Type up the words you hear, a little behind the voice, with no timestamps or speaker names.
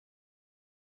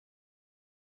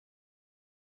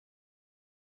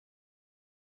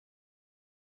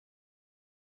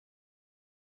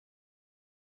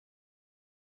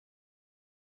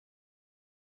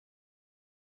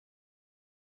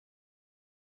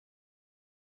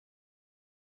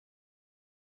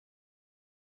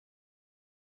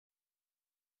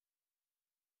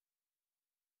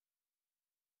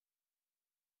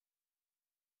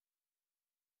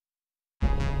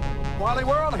Wally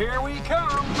World, here we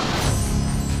come.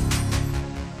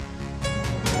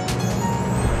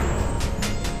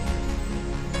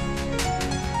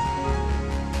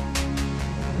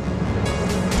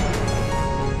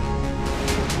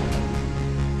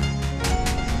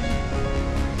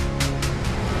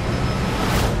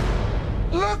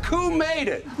 Look who made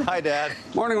it. Hi, Dad.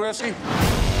 Morning, Rusty.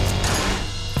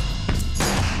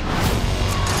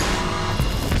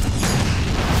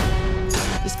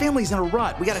 This family's in a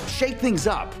rut. We gotta shake things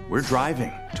up. We're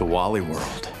driving to Wally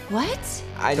World. What?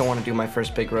 I don't want to do my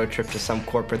first big road trip to some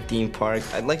corporate theme park.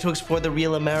 I'd like to explore the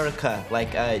real America,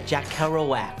 like Jack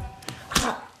Kerouac.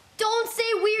 Don't say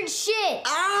weird shit.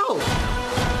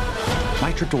 Ow!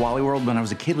 My trip to Wally World when I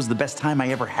was a kid was the best time I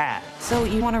ever had. So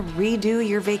you want to redo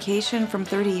your vacation from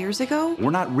 30 years ago? We're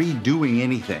not redoing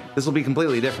anything. This will be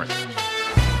completely different.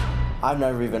 I've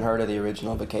never even heard of the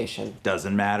original vacation.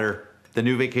 Doesn't matter. The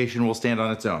new vacation will stand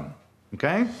on its own,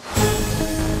 okay?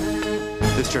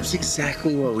 This trip's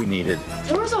exactly what we needed.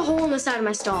 There was a hole in the side of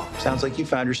my stall. Sounds like you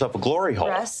found yourself a glory hole.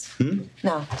 Russ?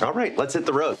 No. All right, let's hit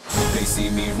the road. They see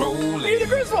me rolling. You're the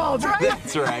Griswolds, right?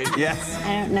 That's right, yes.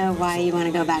 I don't know why you want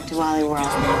to go back to Wally World.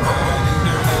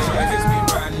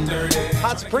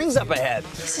 Hot springs up ahead.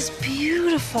 This is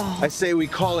beautiful. I say we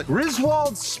call it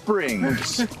Griswolds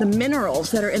Springs. The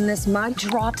minerals that are in this mud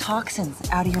draw toxins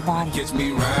out of your body. Gets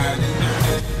me riding.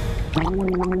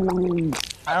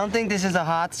 I don't think this is a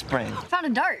hot spring. Found a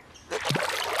dart.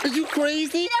 Are you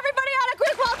crazy? Everybody on a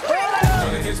Griswold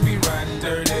Tryna catch me riding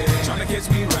dirty. Tryna catch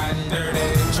me riding dirty.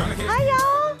 Tryna catch Hi,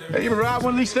 y'all. Hey, you ever ride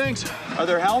one of these things? Are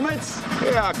there helmets?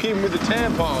 Yeah, I'll keep them with the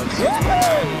tampons.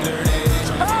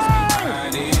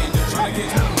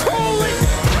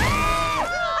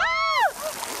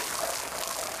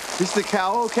 Is the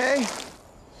cow okay?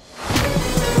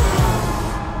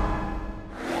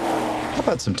 How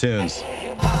about some tunes?